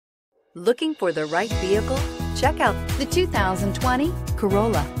Looking for the right vehicle? Check out the 2020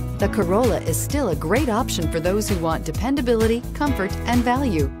 Corolla. The Corolla is still a great option for those who want dependability, comfort, and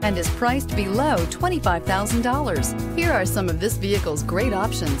value, and is priced below $25,000. Here are some of this vehicle's great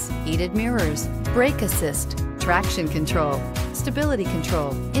options: heated mirrors, brake assist, traction control, stability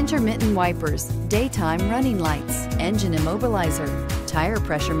control, intermittent wipers, daytime running lights, engine immobilizer, tire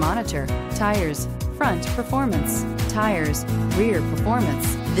pressure monitor, tires, front performance, tires, rear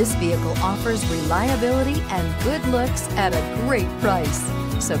performance. This vehicle offers reliability and good looks at a great price.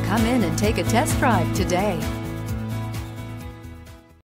 So come in and take a test drive today.